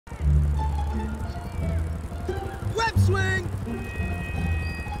Upswing!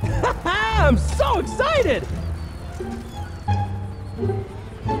 I'm so excited!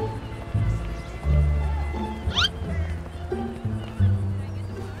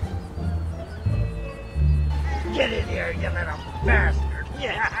 Get in here, you little bastard!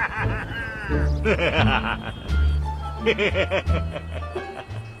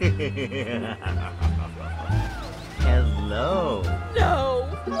 Hello. No!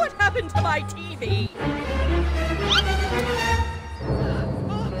 What happened to my TV?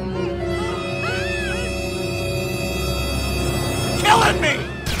 Killing me!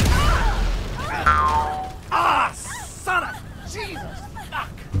 Ah, son of Jesus! Fuck!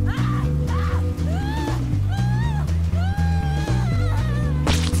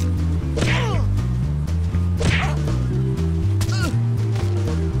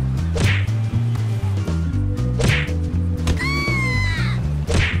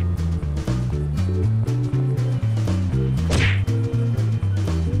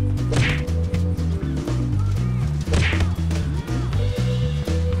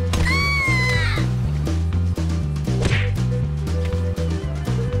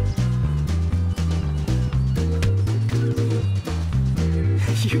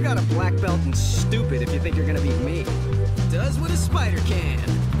 You got a black belt and stupid if you think you're gonna beat me. Does what a spider can.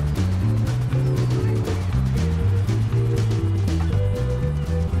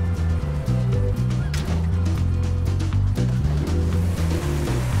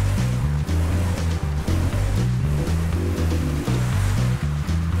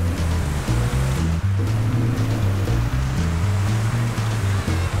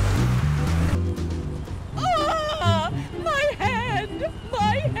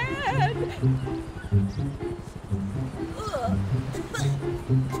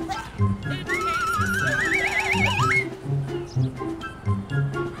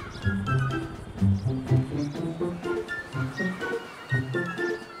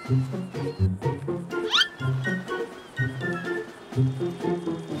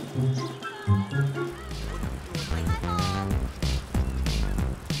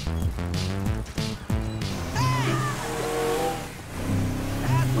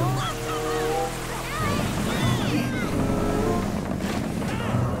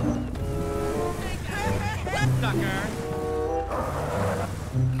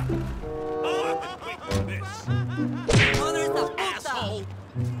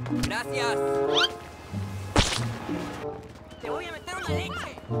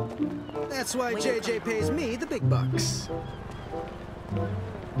 That's why JJ pays me the big bucks.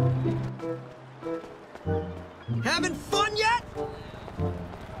 Having fun yet?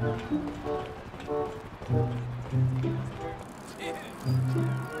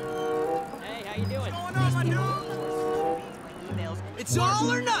 Hey, how you doing? What's going on, my dude? It's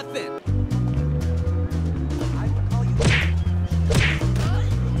all or nothing.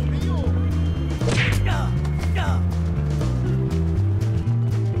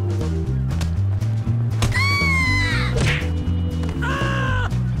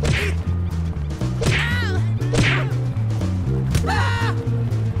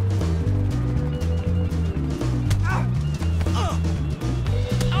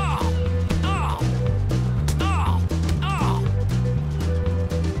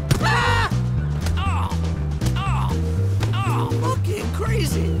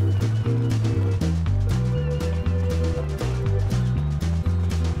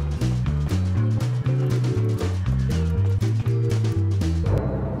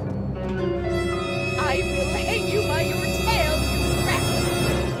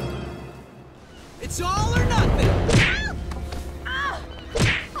 It's all or nothing!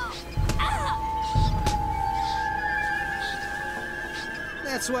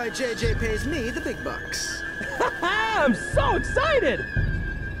 That's why JJ pays me the big bucks. I'm so excited!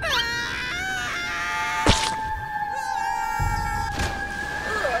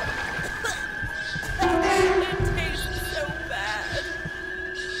 It tastes so bad.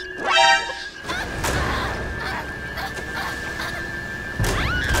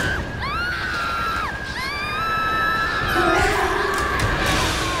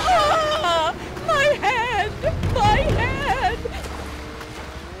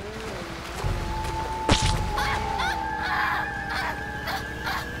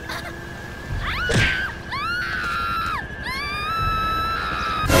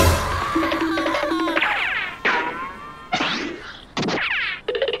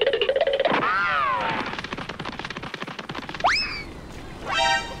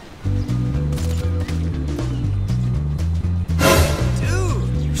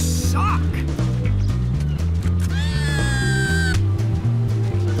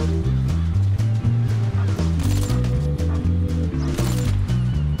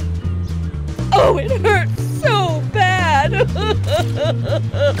 I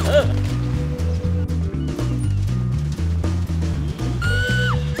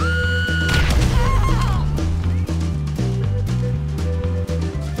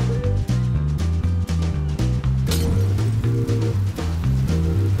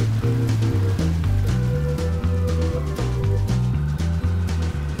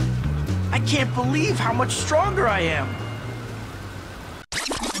can't believe how much stronger I am.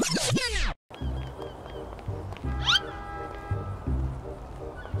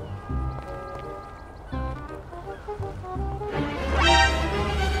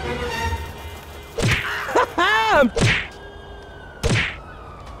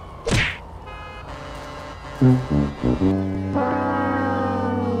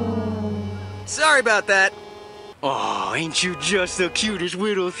 Sorry about that. Oh, ain't you just the cutest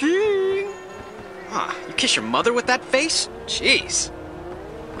little thing? Huh, you kiss your mother with that face? Jeez.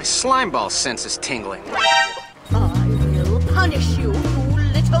 My slime ball sense is tingling. I will punish you, you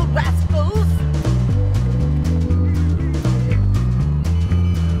little rascals!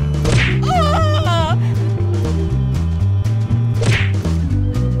 Ah!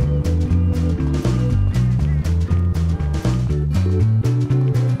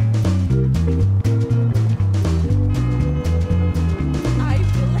 I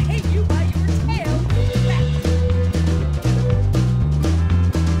will hang you by your tail, you rat!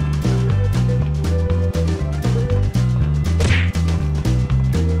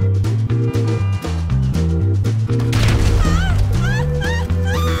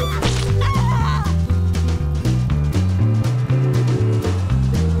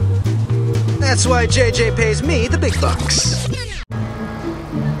 That's why JJ pays me the big bucks.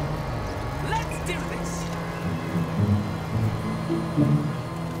 Let's do this.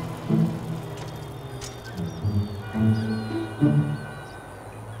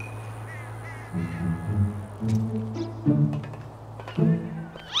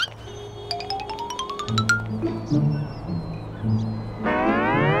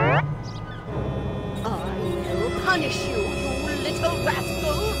 I will punish you, you little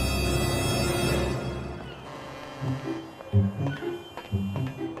rascals!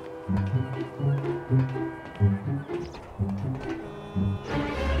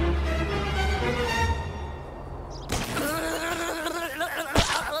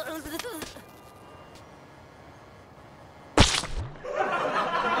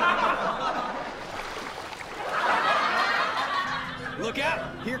 Look out!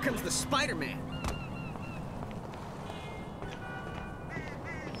 Here comes the Spider-Man.